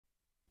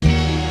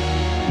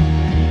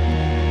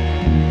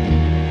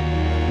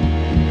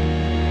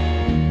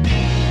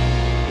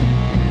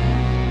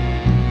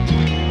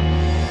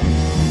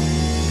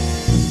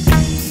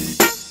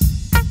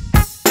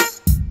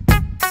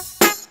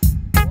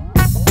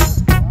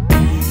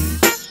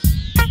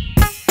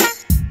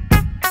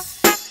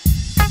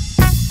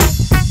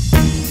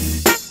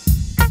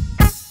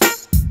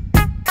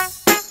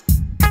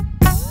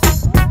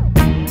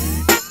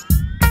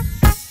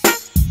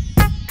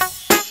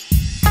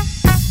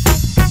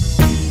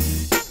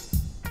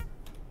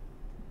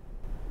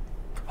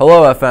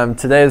Hello FM,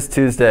 today is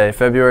Tuesday,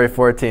 February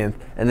 14th,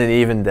 and an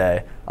even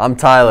day. I'm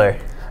Tyler.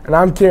 And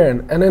I'm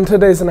Kieran, and in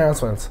today's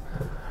announcements,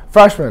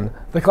 freshmen,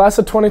 the class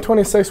of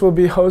 2026 will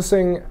be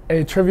hosting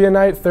a trivia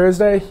night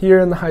Thursday here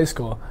in the high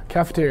school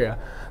cafeteria.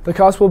 The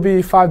cost will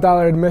be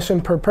 $5 admission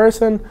per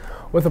person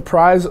with a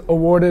prize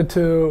awarded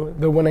to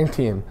the winning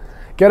team.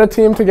 Get a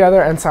team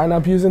together and sign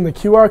up using the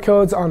QR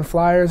codes on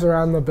flyers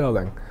around the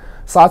building.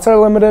 Slots are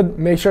limited,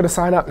 make sure to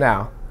sign up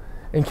now.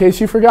 In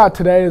case you forgot,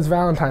 today is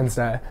Valentine's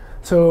Day,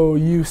 so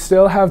you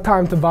still have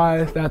time to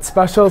buy that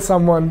special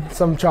someone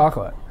some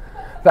chocolate.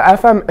 The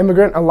FM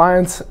Immigrant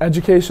Alliance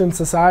Education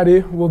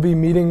Society will be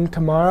meeting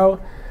tomorrow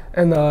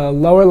in the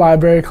lower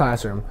library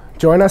classroom.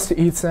 Join us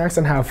to eat snacks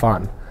and have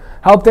fun.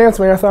 Help Dance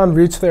Marathon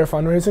reach their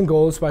fundraising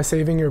goals by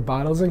saving your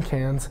bottles and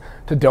cans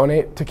to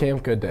donate to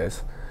Camp Good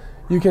Days.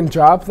 You can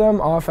drop them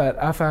off at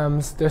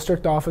FM's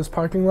district office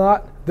parking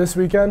lot this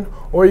weekend,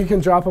 or you can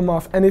drop them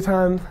off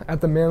anytime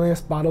at the Manlius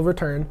Bottle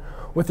Return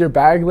with your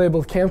bag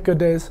labeled Camp Good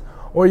Days,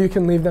 or you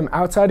can leave them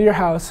outside of your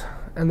house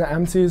and the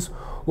MCs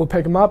will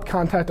pick them up.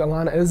 Contact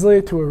Alana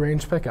Isley to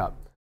arrange pickup.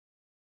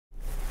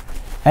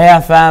 Hey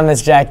FM,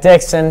 it's Jack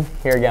Dixon,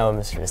 here again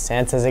with Mr.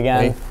 DeSantis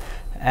again. Hey.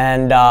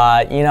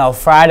 And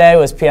Friday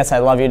was PS I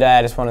Love You Day.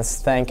 I just want to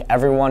thank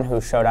everyone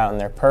who showed out in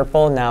their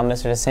purple. Now,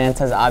 Mr.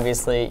 DeSantis,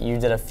 obviously you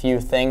did a few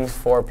things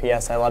for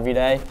PS I Love You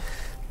Day.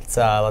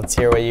 Let's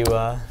hear what you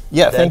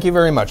did. Thank you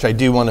very much. I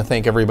do want to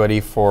thank everybody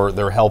for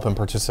their help and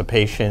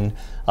participation.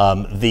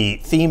 The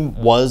theme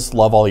was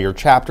Love All Your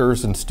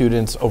Chapters, and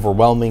students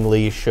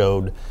overwhelmingly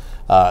showed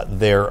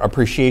their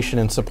appreciation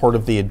and support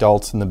of the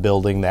adults in the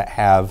building that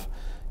have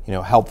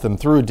helped them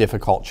through a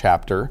difficult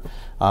chapter.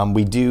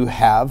 We do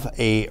have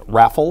a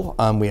raffle.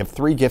 We have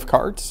 3 gift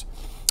cards.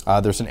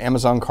 There's an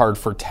Amazon card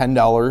for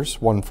 $10,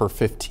 one for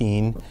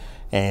 $15,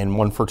 and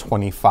one for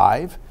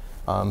 $25.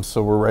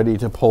 So we're ready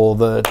to pull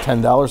the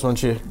 $10. Why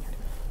don't you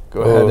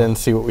go ahead and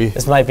see what we...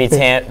 This might be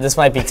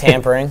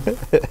tampering.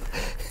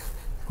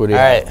 What do you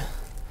All right.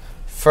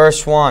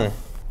 First one.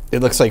 It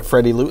looks like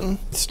Freddie Luton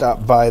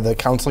stopped by the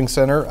counseling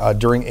center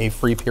during a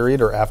free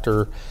period or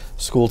after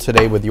school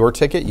today with your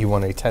ticket. You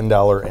won a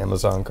 $10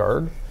 Amazon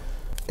card.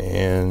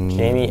 And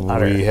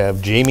we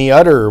have Jamie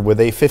Utter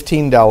with a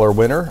 $15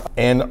 winner.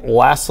 And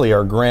lastly,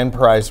 our grand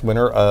prize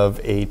winner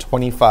of a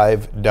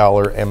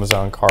 $25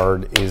 Amazon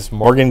card is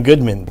Morgan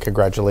Goodman.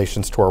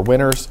 Congratulations to our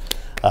winners.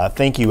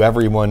 Thank you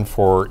everyone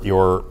for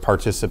your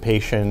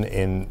participation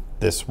in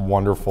this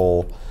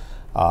wonderful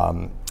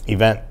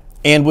event.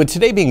 And with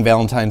today being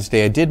Valentine's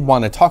Day, I did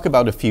want to talk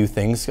about a few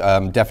things.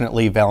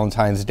 Definitely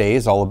Valentine's Day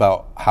is all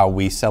about how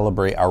we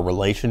celebrate our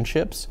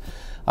relationships.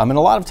 And a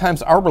lot of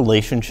times our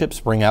relationships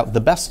bring out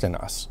the best in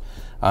us.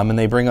 And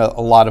they bring a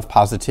lot of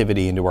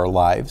positivity into our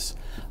lives.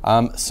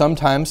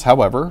 Sometimes,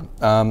 however,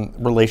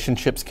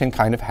 relationships can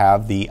kind of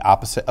have the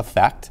opposite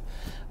effect.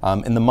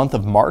 In the month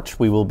of March,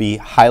 we will be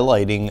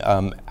highlighting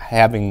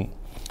having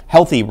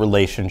healthy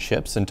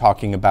relationships and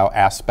talking about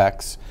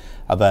aspects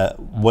of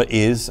what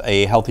is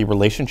a healthy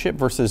relationship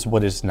versus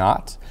what is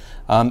not.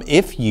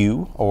 If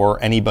you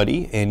or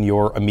anybody in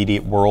your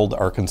immediate world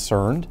are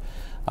concerned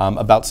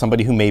about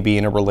somebody who may be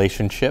in a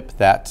relationship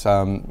that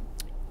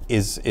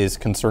is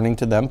concerning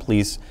to them,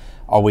 please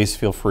always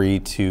feel free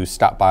to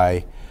stop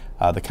by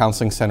the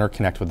counseling center,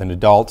 connect with an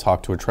adult,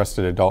 talk to a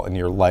trusted adult in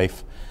your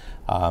life.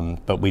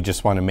 But we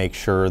just want to make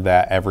sure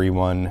that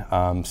everyone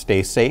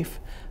stays safe,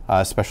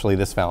 especially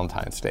this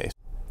Valentine's Day.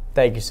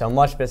 Thank you so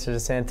much, Mr.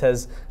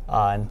 DeSantis,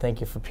 and thank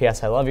you for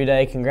PS I Love You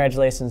Day.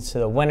 Congratulations to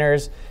the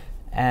winners.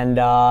 And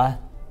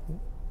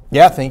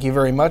thank you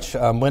very much.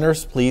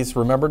 Winners, please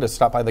remember to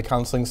stop by the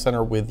counseling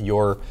center with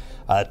your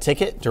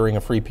ticket during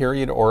a free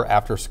period or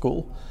after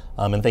school.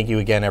 And thank you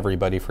again,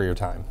 everybody, for your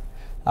time.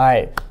 All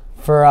right.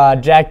 For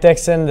Jack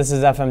Dixon, this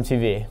is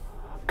FMTV.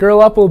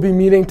 Girl Up will be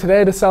meeting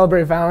today to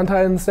celebrate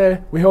Valentine's Day.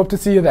 We hope to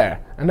see you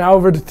there. And now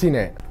over to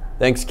T-Nate.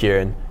 Thanks,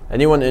 Kieran.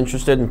 Anyone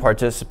interested in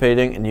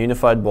participating in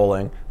Unified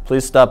Bowling,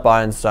 please stop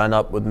by and sign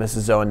up with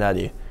Mrs.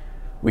 Zoanetti.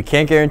 We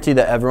can't guarantee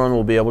that everyone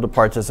will be able to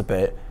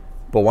participate,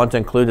 but want to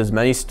include as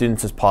many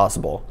students as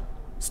possible.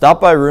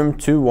 Stop by room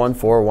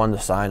 2141 to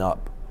sign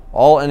up.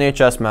 All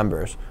NHS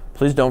members,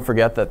 please don't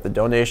forget that the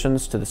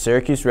donations to the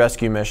Syracuse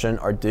Rescue Mission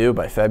are due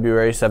by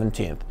February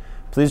 17th.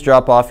 Please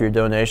drop off your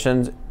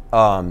donations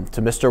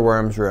to Mr.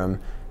 Worm's room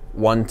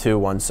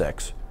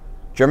 1216.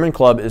 German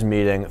Club is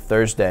meeting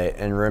Thursday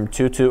in room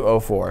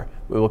 2204.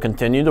 We will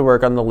continue to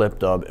work on the lip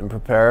dub and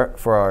prepare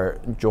for our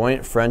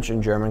joint French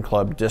and German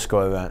Club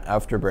disco event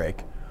after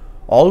break.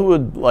 All who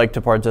would like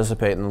to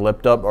participate in the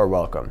lip dub are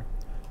welcome.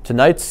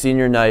 Tonight's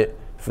senior night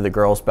for the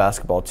girls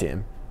basketball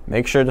team.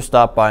 Make sure to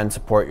stop by and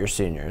support your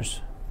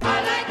seniors.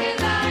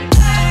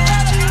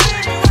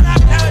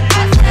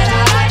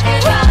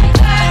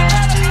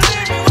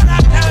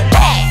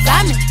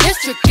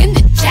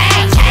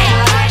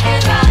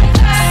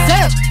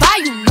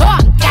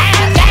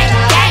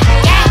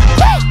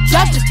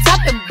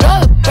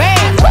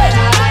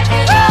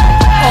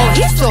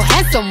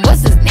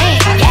 What's his name?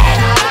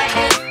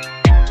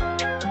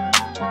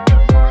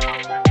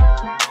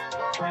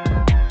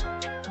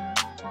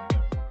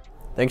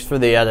 Thanks for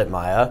the edit,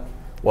 Maya.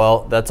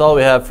 Well, that's all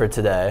we have for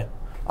today.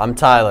 I'm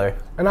Tyler.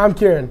 And I'm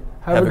Kieran.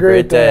 Have a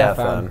great day,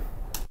 FM.